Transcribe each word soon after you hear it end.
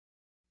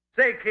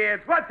Say,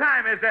 kids, what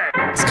time is it?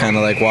 It's kind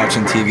of like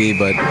watching TV,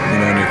 but,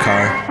 in your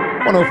car.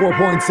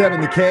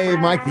 104.7 The Cave.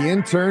 Mike the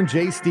intern.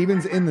 Jay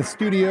Stevens in the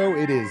studio.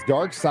 It is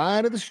Dark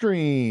Side of the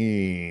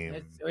Stream.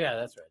 That's right.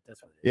 That's what it is.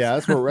 Yeah,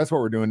 that's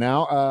what we're doing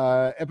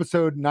now.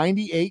 Episode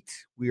 98.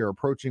 We are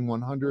approaching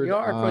 100. We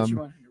are approaching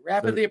 100.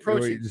 Rapidly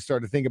approaching. You just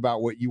start to think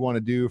about what you want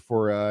to do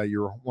for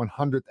your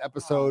 100th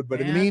episode. But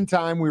in the man.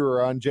 meantime, we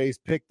were on Jay's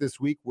pick this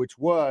week, which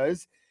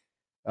was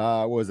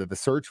it the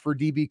search for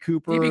DB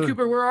Cooper? DB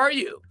Cooper, where are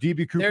you?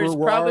 DB Cooper, There's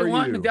where probably are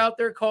one you? out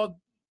there called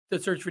The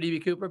Search for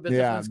DB Cooper, but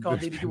this one's called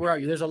DB Cooper, where are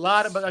you? There's a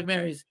lot of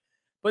documentaries,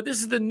 but this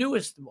is the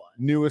newest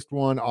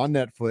one on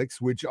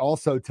Netflix, which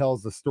also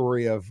tells the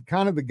story of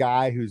kind of the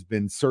guy who's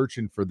been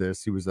searching for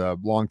this. He was a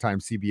longtime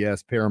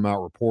CBS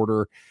Paramount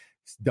reporter.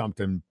 He's dumped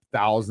him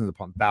thousands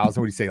upon thousands.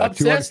 What do you say? Like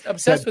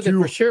obsessed with it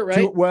for sure,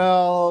 right?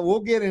 Well,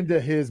 we'll get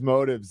into his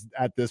motives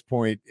at this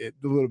point a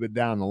little bit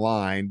down the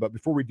line. But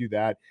before we do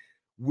that,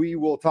 we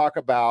will talk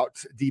about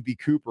DB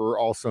Cooper,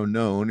 also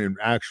known, and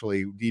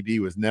actually DB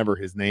was never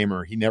his name,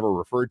 or he never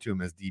referred to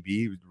him as DB.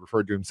 He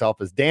referred to himself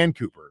as Dan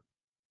Cooper.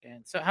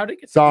 And so how did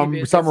it get some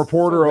DB?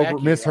 reporter so over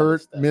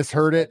wacky,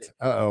 misheard it.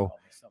 Uh-oh.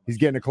 He's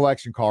getting a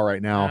collection call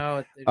right now.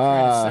 No, they're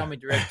trying to sell me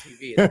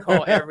DirecTV. They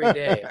call every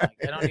day. I'm like,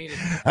 I don't need it.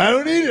 I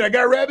don't need it. I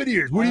got rabbit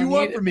ears. What do you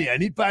want from me? I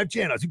need 5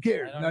 channels. Who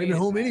cares? I'm not even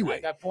home anyway. I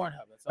got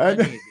Pornhub. That's all I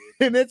need, dude.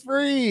 And it's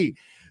free.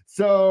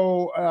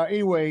 So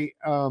anyway,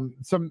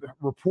 some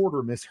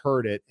reporter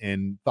misheard it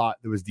and thought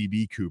it was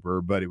DB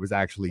Cooper, but it was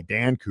actually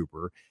Dan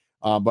Cooper.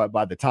 But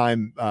by the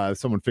time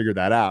someone figured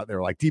that out, they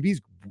were like,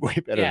 DB's way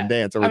better than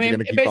Dan. So we're going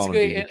to keep calling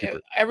him DB Cooper.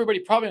 Everybody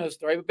probably knows the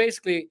story, but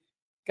basically,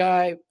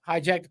 guy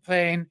hijacked a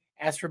plane,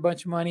 asked for a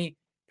bunch of money,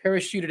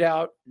 parachuted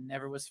out,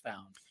 never was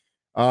found.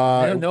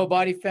 No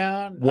body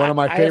found. One of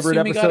my favorite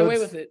episodes. He got away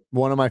with it.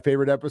 One of my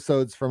favorite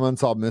episodes from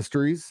Unsolved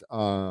Mysteries.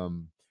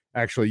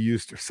 Actually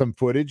used some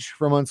footage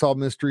from Unsolved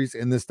Mysteries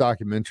in this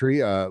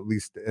documentary, at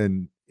least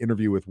an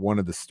interview with one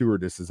of the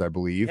stewardesses, I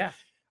believe. Yeah.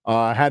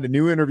 I had a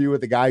new interview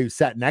with the guy who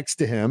sat next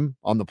to him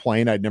on the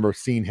plane. I'd never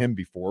seen him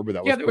before, but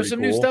that was there was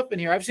some new stuff in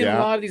here. I've seen a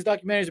lot of these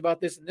documentaries about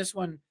this, and this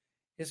one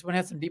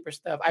had some deeper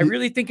stuff. I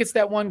really think it's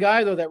that one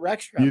guy though, that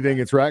Rexstraw. You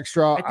think it's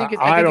Rexstraw? I think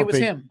it was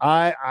him.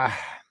 I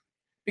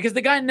because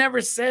the guy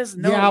never says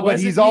no. Yeah, but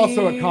he's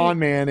also a con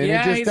man, and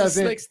it just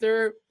doesn't. A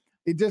slickster.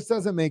 It just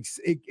doesn't make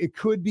it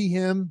could be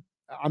him.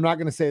 I'm not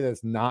going to say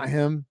that's not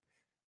him.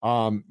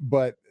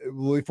 But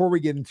before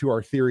we get into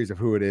our theories of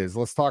who it is,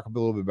 let's talk a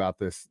little bit about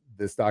this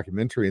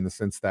documentary in the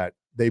sense that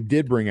they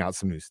did bring out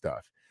some new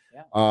stuff.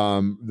 Yeah.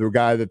 The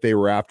guy that they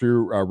were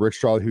after,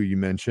 Rexstraw, who you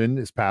mentioned,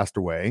 has passed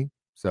away.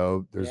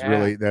 So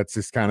that's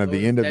just kind of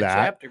the end of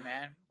that. Chapter,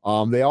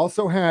 man. They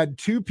also had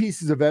 2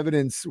 pieces of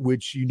evidence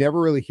which you never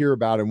really hear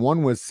about, and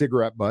one was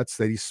cigarette butts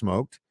that he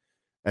smoked.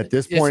 At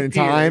this point in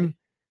time,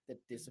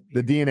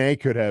 the DNA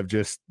could have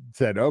just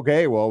said,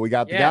 "Okay, well, we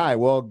got the guy."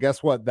 Well,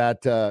 guess what?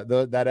 That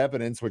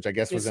evidence, which I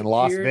guess was in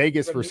Las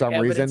Vegas for some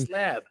reason,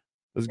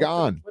 was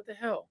gone. What the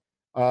hell?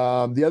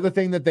 The other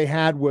thing that they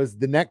had was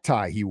the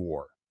necktie he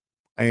wore.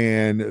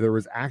 And there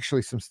was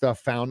actually some stuff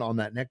found on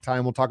that necktie.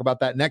 And we'll talk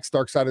about that next.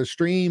 Dark Side of the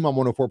Stream on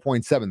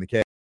 104.7 The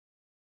Cave.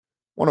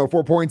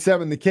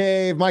 104.7 The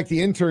Cave. Mike the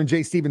intern,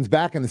 Jay Stevens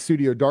back in the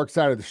studio. Dark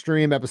Side of the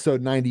Stream,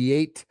 episode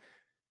 98.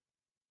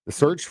 The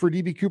search for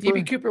DB Cooper.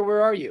 DB Cooper,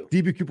 where are you?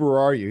 DB Cooper, where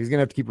are you? He's going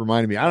to have to keep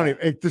reminding me. I don't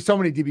even, there's so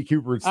many DB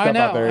Cooper stuff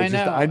out there.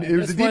 It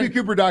was a DB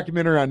Cooper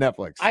documentary on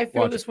Netflix. I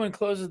feel this one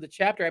closes the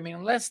chapter. I mean,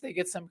 unless they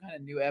get some kind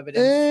of new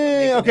evidence.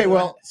 Okay,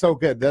 well, so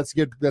good. That's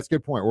good. That's a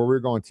good point where we're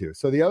going to.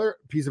 So the other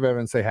piece of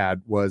evidence they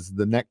had was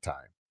the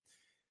necktie.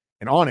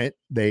 And on it,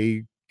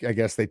 I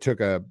guess they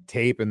took a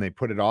tape and they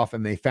put it off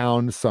and they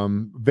found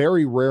some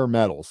very rare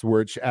metals,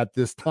 which at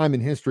this time in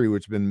history,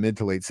 which had been mid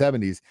to late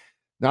 70s,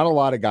 not a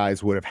lot of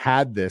guys would have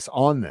had this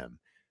on them.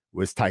 It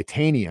was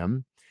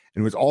titanium,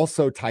 and it was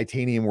also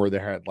titanium where they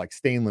had like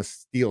stainless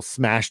steel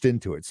smashed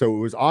into it. So it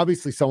was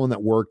obviously someone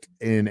that worked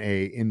in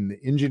the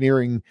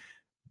engineering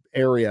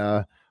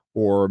area,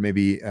 or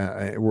maybe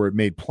where it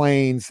made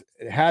planes.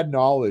 It had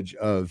knowledge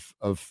of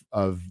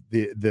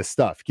this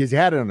stuff because he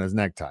had it on his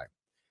necktie.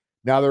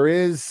 Now there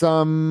is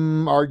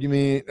some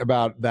argument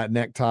about that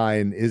necktie,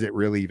 and is it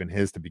really even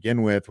his to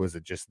begin with? Was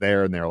it just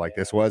there and they're like,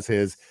 this was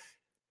his?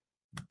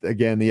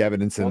 Again, the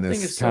evidence in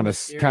this kind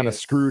of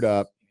screwed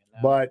up,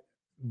 but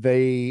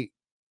they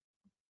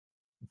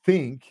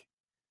think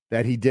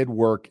that he did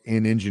work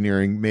in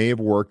engineering, may have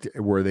worked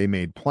where they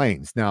made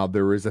planes. Now,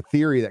 there is a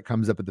theory that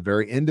comes up at the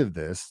very end of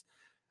this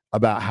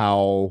about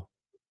how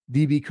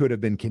DB could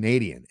have been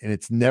Canadian, and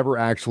it's never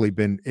actually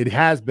been, it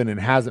has been and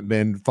hasn't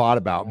been thought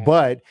about,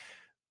 but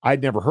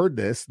I'd never heard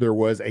this. There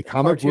was a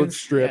comic book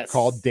strip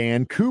called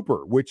Dan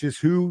Cooper, which is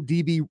who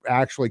DB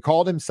actually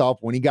called himself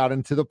when he got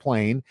into the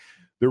plane.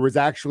 There was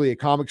actually a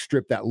comic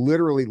strip that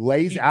literally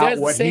lays out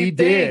what he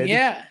did.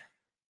 Yeah.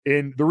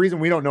 And the reason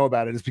we don't know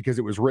about it is because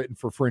it was written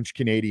for French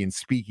Canadian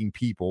speaking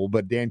people.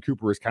 But Dan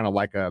Cooper is kind of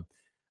like a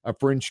a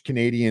French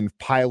Canadian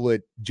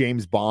pilot,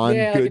 James Bond.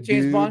 Yeah, good like a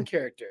James dude. Bond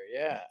character.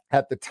 Yeah.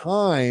 At the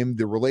time,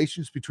 the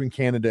relations between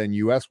Canada and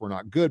US were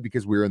not good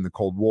because we were in the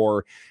Cold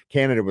War.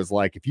 Canada was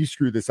like, if you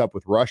screw this up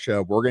with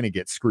Russia, we're going to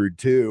get screwed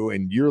too.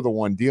 And you're the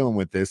one dealing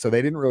with this. So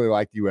they didn't really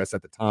like the US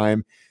at the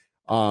time.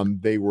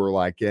 They were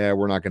like, yeah,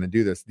 we're not going to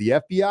do this. The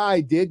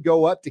FBI did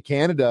go up to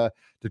Canada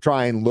to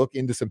try and look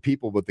into some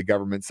people, but the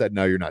government said,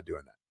 no, you're not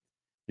doing that.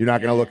 You're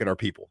not going to look at our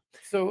people.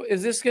 So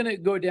is this going to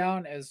go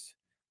down as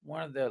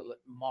one of the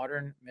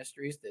modern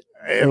mysteries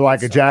that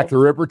like a Jack the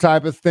Ripper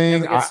type of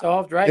thing? Get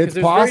solved, right? It's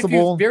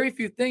possible. Very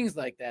few things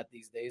like that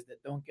these days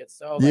that don't get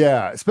solved.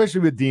 Yeah,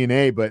 especially with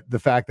DNA, but the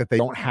fact that they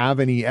don't have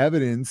any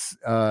evidence,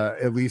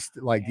 at least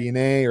like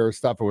DNA or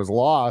stuff that was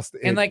lost.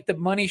 And like the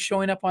money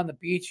showing up on the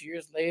beach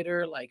years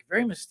later, like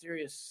very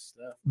mysterious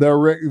stuff. The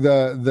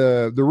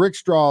Rick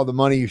Straw, the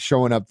money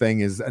showing up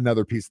thing is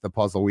another piece of the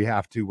puzzle we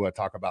have to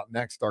talk about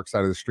next. Dark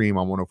Side of the Stream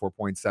on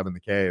 104.7 The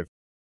Cave.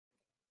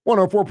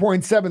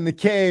 104.7 The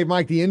Cave.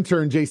 Mike the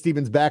Intern, Jay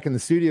Stevens back in the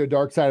studio.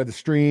 Dark Side of the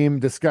Stream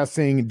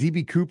discussing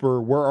DB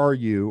Cooper, Where Are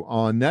You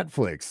on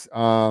Netflix.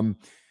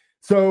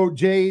 So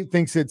Jay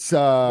thinks it's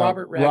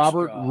Robert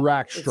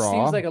Rackstraw. It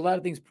seems like a lot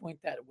of things point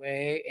that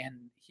way, and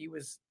he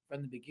was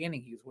from the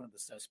beginning. He was one of the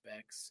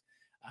suspects.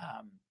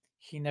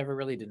 He never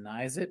really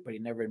denies it, but he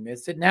never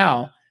admits it.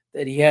 Now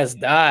that he has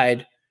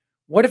died,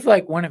 what if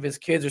like one of his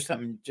kids or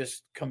something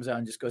just comes out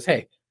and just goes,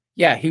 "Hey,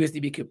 yeah, he was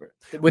DB Cooper"?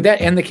 Would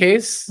that end the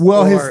case?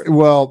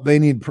 Well, they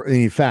need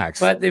facts.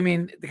 But I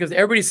mean, because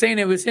everybody's saying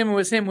it was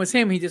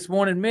him. He just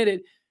won't admit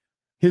it.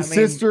 His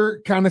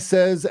sister kind of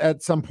says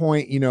at some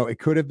point, it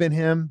could have been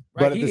him,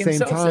 right, but at the same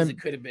time,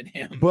 it could have been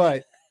him.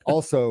 But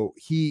also,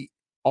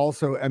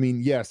 I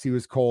mean, yes, he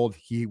was cold.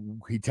 He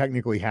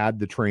technically had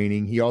the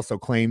training. He also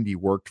claimed he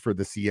worked for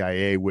the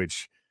CIA,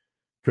 which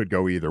could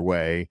go either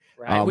way.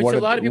 Right, which a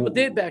lot of people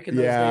did back in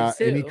those days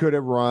too. And he could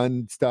have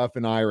run stuff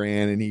in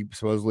Iran, and he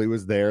supposedly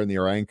was there in the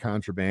Iran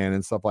contraband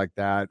and stuff like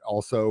that.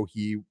 Also,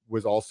 he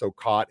was also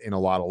caught in a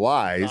lot of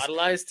lies. A lot of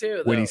lies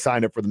too. When he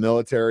signed up for the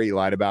military, he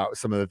lied about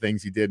some of the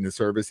things he did in his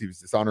service. He was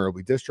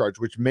dishonorably discharged,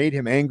 which made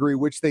him angry,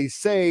 which they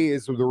say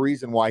is the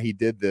reason why he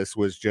did this,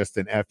 was just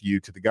an FU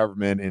to the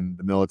government and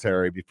the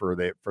military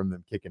from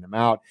them kicking him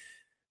out.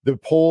 The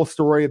whole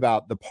story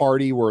about the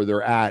party where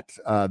they're at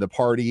the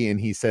party, and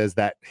he says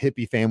that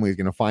hippie family is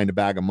going to find a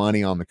bag of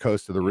money on the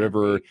coast of the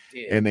river,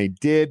 and they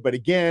did. But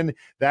again,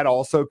 that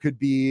also could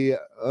be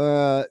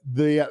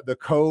the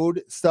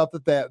code stuff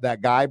that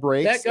guy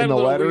breaks in the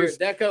letters.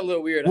 That got a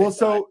little weird. Well,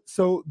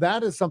 so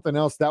that is something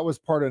else. That was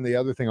part of the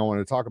other thing I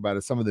wanted to talk about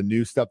is some of the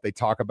new stuff they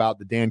talk about,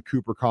 the Dan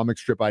Cooper comic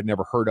strip I'd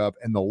never heard of,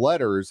 and the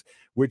letters,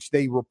 which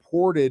they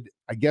reported,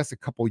 I guess, a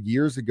couple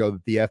years ago,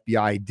 that the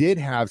FBI did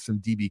have some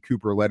DB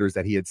Cooper letters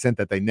that he had sent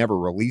that they never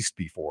released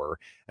before,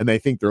 and they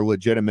think they're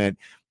legitimate.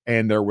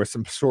 And there was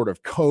some sort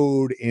of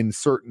code in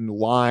certain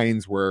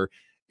lines where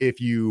if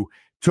you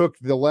took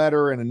the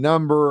letter and a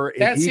number,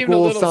 it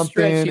equals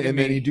something, and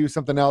then you do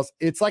something else.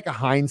 It's like a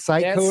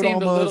hindsight code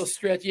almost. A little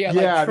stretch. Yeah,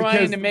 like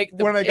trying to make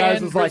the one of the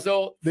guys was like,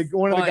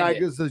 one of the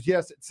guys says,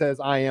 yes, it says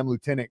I am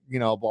Lieutenant,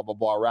 blah blah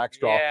blah,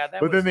 Rackstraw. Yeah,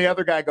 but then the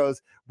other guy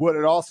goes, what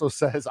it also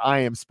says, I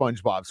am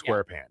SpongeBob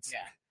SquarePants. Yeah.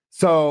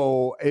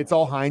 So it's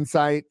all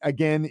hindsight.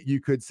 Again,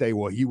 you could say,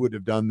 well, he would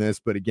have done this,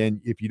 but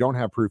again, if you don't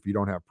have proof, you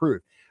don't have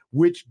proof.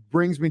 Which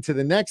brings me to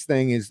the next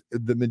thing: is a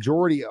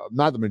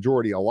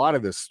lot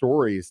of this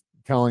story is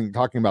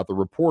talking about the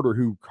reporter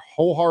who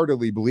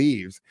wholeheartedly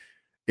believes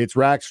it's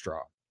Rackstraw,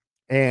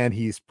 and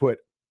he's put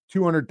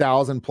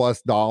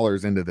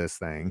 $200,000+ into this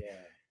thing.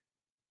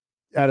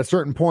 At a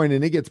certain point,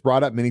 and it gets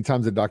brought up many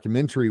times in the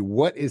documentary,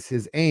 what is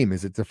his aim?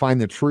 Is it to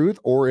find the truth,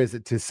 or is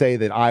it to say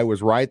that I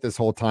was right this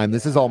whole time?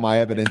 This is all my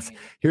evidence.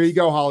 Here you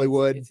go,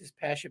 Hollywood. It's his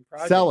passion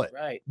project. Sell it,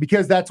 right?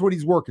 Because that's what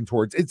he's working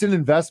towards. It's an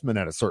investment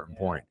at a certain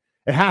point.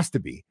 It has to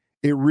be.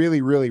 It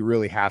really, really,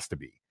 really has to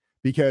be,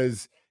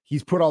 because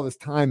he's put all this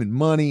time and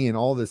money and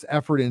all this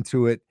effort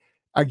into it.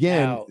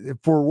 Again,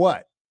 for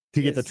what?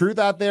 To get the truth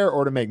out there,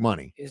 or to make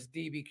money? Is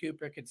DB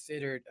Cooper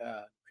considered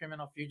a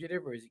criminal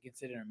fugitive, or is he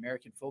considered an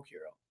American folk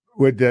hero?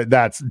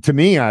 That's, to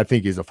me, I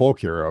think he's a folk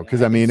hero,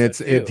 because I mean,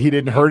 he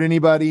didn't hurt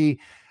anybody.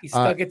 He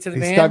stuck it to the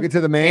man. He stuck it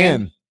to the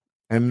man,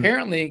 and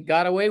apparently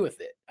got away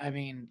with it. I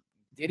mean,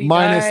 did he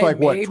minus die? Like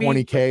what, Maybe,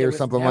 20K or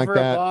something like that?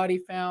 Never a body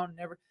found.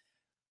 Never.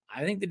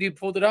 I think the dude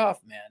pulled it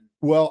off, man.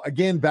 Well,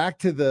 again, back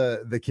to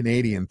the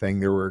Canadian thing,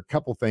 there were a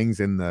couple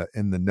things in the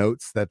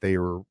notes that they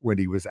were, when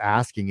he was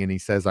asking, and he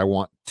says, I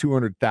want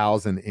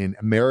 200,000 in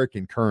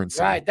American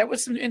currency. Right. That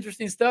was some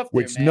interesting stuff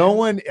there, which man. No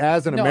one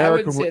as an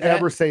American would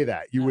ever say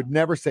that. You No. would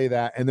never say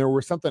that. And there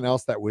was something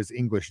else that was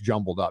English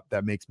jumbled up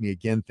that makes me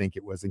again think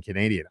it was in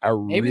Canadian.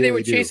 Maybe they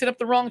were chasing up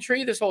the wrong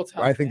tree this whole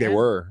time. I think they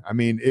were. I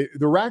mean,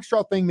 the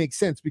Rackstraw thing makes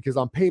sense because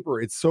on paper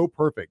it's so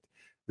perfect.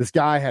 This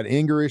guy had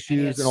anger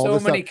issues and all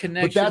this stuff.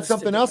 But that's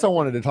something else I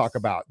wanted to talk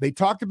about. They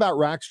talked about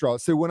Rackstraw.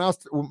 So when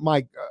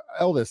my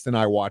eldest and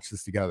I watched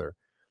this together,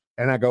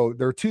 and I go,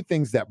 there are two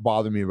things that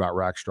bother me about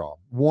Rackstraw.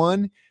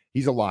 One,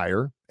 he's a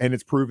liar, and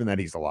it's proven that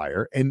he's a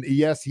liar. And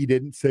yes, he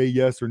didn't say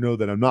yes or no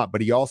that I'm not,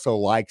 but he also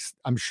likes,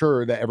 I'm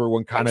sure that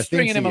everyone kind of thinks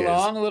stringing him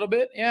along a little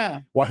bit.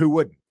 Yeah. Well, who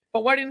wouldn't?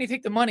 But why didn't he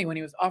take the money when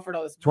he was offered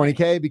all this money?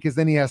 $20K, because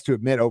then he has to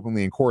admit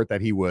openly in court that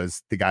he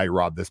was the guy who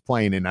robbed this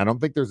plane. And I don't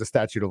think there's a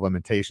statute of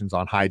limitations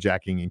on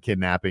hijacking and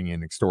kidnapping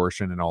and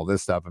extortion and all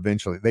this stuff.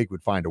 Eventually, they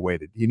would find a way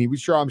to. And he was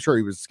sure. I'm sure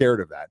he was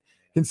scared of that,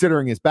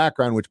 considering his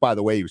background. Which, by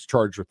the way, he was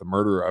charged with the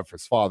murder of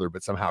his father,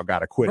 but somehow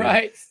got acquitted.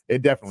 Right.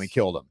 It definitely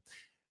killed him.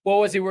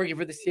 Well, was he working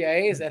for the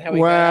CIA? Is that how he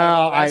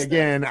well, got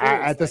out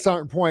at the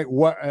certain point,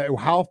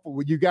 how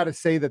you got to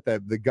say that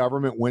the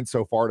government went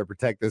so far to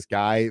protect this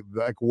guy?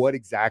 Like, what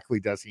exactly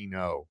does he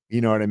know?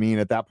 You know what I mean?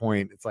 At that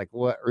point, it's like,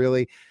 what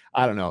really?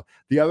 I don't know.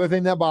 The other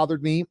thing that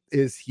bothered me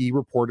is he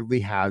reportedly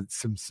had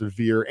some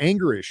severe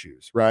anger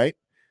issues, right?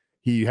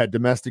 He had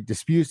domestic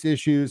disputes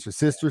issues. His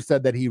sister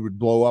said that he would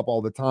blow up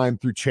all the time,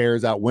 through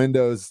chairs, out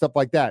windows, stuff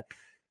like that.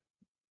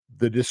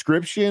 The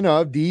description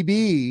of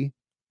DB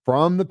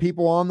from the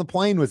people on the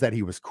plane was that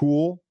he was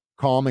cool,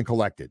 calm, and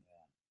collected.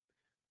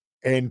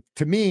 And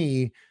to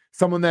me,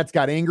 someone that's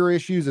got anger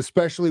issues,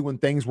 especially when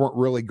things weren't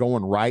really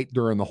going right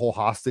during the whole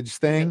hostage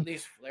thing, at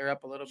least flare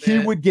up a little bit. He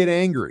would get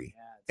angry,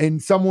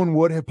 and someone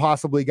would have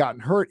possibly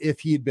gotten hurt if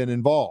he had been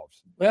involved.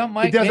 Well,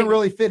 Mike, it doesn't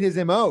really fit his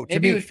MO.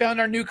 Maybe we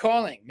found our new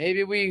calling.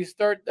 Maybe we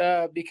start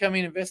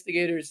becoming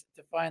investigators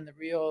to find the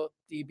real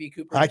DB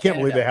Cooper. I can't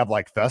believe they have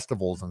like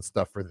festivals and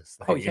stuff for this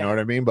thing. Oh, yeah. You know what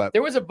I mean? But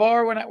there was a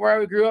bar where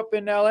I grew up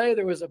in LA.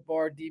 There was a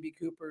bar, DB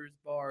Cooper's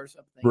bar or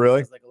something. Really?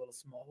 It was like a little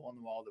small hole in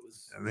the wall that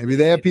was. Maybe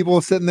they have people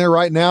sitting there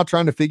right now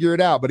trying to figure it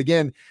out. But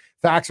again,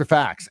 facts are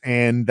facts,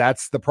 and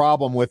that's the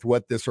problem with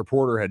what this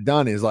reporter had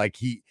done. Is like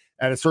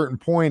at a certain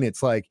point,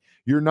 it's like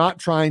you're not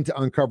trying to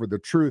uncover the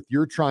truth.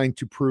 You're trying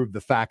to prove the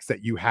facts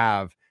that you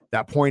have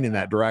that point in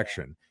that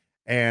direction.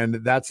 And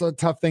that's a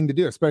tough thing to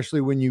do,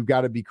 especially when you've got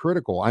to be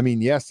critical. I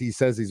mean, yes, he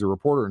says he's a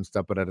reporter and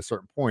stuff, but at a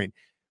certain point,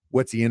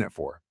 what's he in it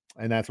for?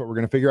 And that's what we're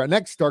going to figure out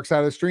next. Dark Side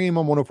of the Stream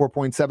on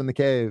 104.7 The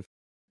Cave.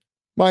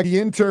 Mighty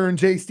intern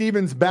Jay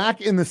Stevens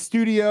back in the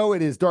studio.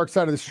 It is Dark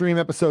Side of the Stream,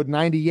 episode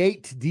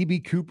 98.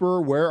 DB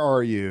Cooper, where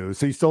are you?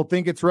 So you still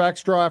think it's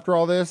Rackstraw after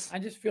all this? I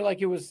just feel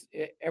like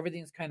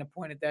everything's kind of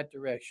pointed that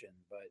direction,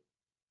 but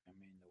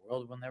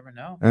we'll never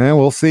know. And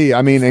we'll see.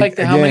 I mean, it's like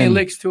how many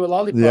licks to a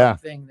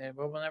lollipop thing.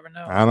 We'll never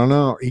know. I don't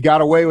know. He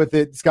got away with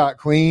it. Scott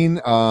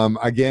clean.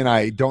 Again,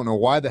 I don't know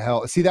why the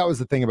hell. See, that was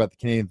the thing about the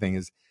Canadian thing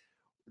is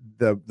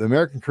the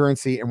American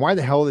currency, and why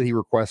the hell did he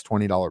request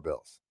 $20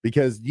 bills?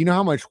 Because you know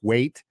how much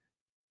weight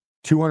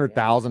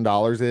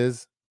 $200,000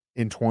 is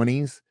in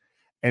 20s,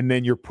 and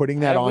then you're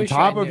putting that on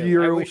top of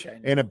you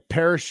in a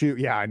parachute.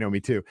 Yeah, I know, me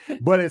too.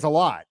 But it's a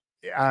lot.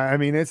 I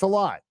mean, it's a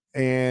lot,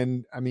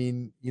 and I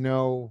mean, you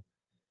know.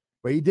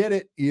 But he did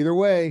it either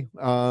way.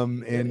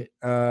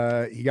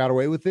 He got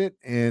away with it.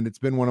 And it's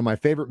been one of my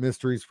favorite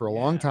mysteries for a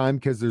long time,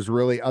 because there's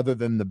really, other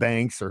than the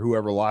banks or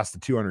whoever lost the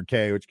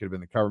 $200K, which could have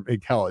been the cover,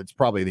 hell, it's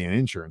probably the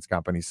insurance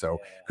company. So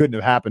couldn't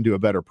have happened to a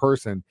better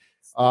person.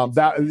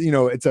 That, you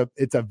know, it's a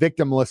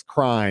victimless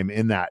crime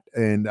in that.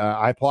 And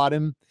I applaud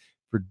him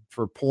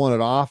for pulling it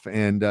off.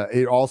 And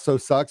it also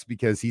sucks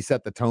because he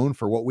set the tone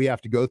for what we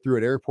have to go through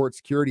at airport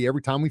security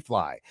every time we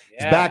fly.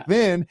 Back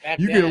then,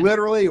 you could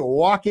literally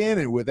walk in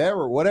and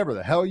whatever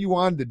the hell you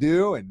wanted to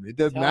do, and it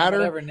doesn't matter.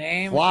 Whatever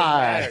name,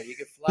 fly. You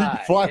could fly. You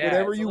can fly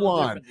whatever you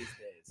want.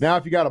 Now,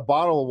 if you got a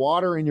bottle of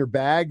water in your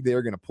bag,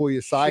 they're going to pull you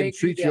aside and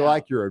treat you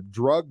like you're a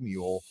drug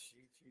mule,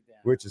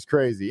 which is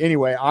crazy.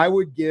 Anyway, I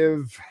would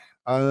give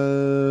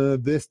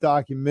this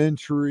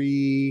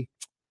documentary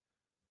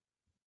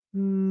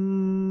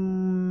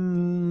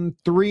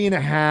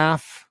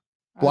 3.5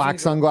 black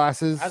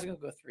sunglasses. I was gonna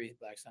go 3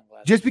 black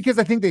sunglasses, just because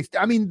I think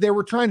they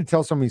were trying to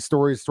tell so many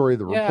stories. Story of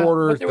the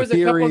reporters, but there was the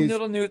theories. A couple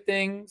little new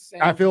things.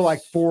 I feel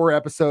like 4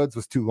 episodes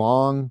was too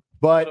long,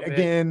 but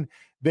again,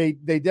 they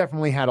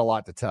definitely had a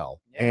lot to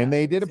tell, and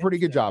they did a pretty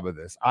good job of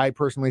this. I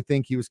personally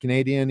think he was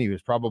Canadian. He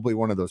was probably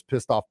one of those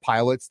pissed off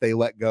pilots they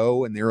let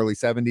go in the early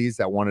 70s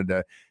that wanted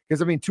to,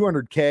 because I mean,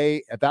 $200K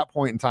at that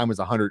point in time was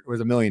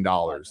 $1 million.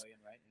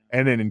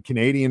 And then in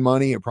Canadian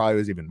money, it probably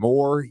was even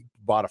more. He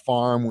bought a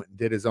farm, went and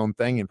did his own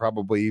thing, and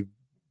probably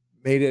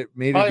made it a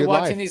good watching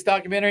life. These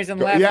documentaries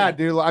and laughing. Yeah,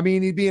 dude. I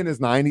mean, he'd be in his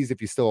 90s if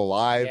he's still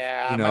alive.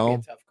 Yeah, you know, might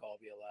be a tough call to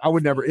be alive. I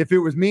would never. If it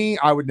was me,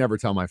 I would never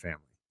tell my family.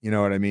 You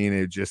know what I mean?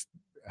 It just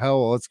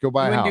let's go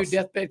buy a house. You wouldn't do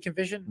deathbed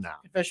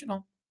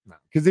confessional? No,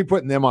 because they're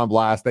putting them on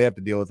blast. They have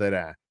to deal with it.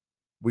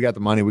 We got the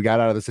money. We got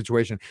out of the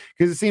situation,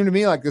 because it seemed to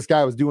me like this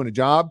guy was doing a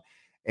job.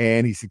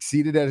 And he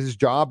succeeded at his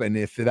job. And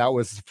if that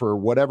was for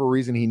whatever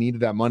reason he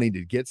needed that money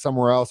to get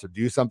somewhere else or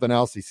do something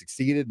else, he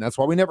succeeded. And that's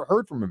why we never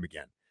heard from him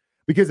again.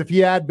 Because if he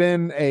had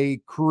been a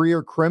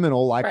career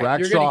criminal like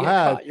Rackstraw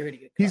had,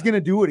 he's going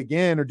to do it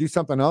again or do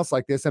something else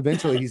like this.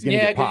 Eventually, he's going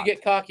to get popped. You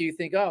get cocky. You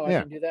think, I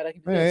can do that. I can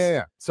do this.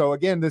 Yeah. So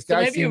again, this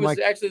guy maybe it was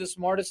actually the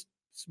smartest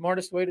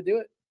way to do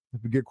it.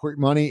 Get quick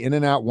money, in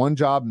and out, one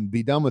job, and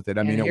be done with it.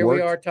 I mean, here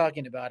we are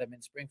talking about him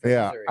in Springfield,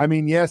 Missouri. I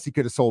mean, yes, he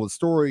could have sold his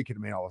story, he could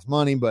have made all this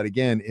money, but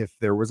again, if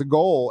there was a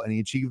goal and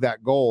he achieved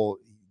that goal,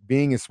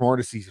 being as smart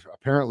as he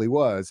apparently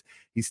was,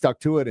 he stuck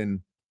to it,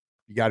 and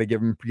you got to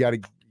give him,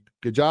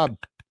 good job.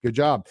 Good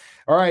job.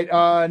 All right.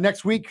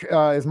 Next week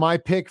is my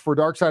pick for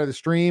Dark Side of the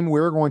Stream.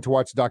 We're going to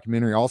watch a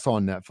documentary also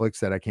on Netflix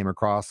that I came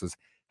across, is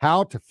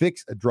How to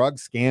Fix a Drug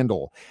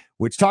Scandal,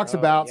 which talks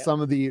about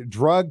some of the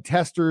drug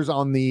testers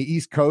on the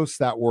East Coast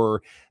that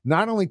were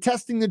not only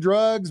testing the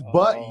drugs,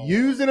 but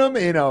using them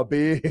in a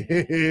big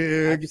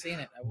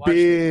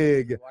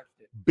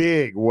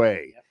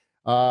way.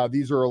 Yep.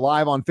 These are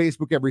live on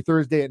Facebook every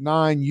Thursday at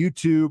 9,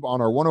 YouTube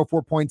on our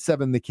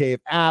 104.7 The Cave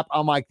app.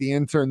 I'm Mike the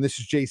Intern. This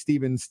is Jay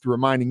Stevens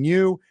reminding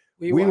you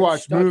we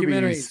watch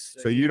movies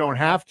so you don't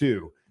have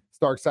to.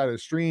 Dark Side of the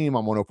Stream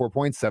on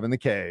 104.7 The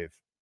Cave.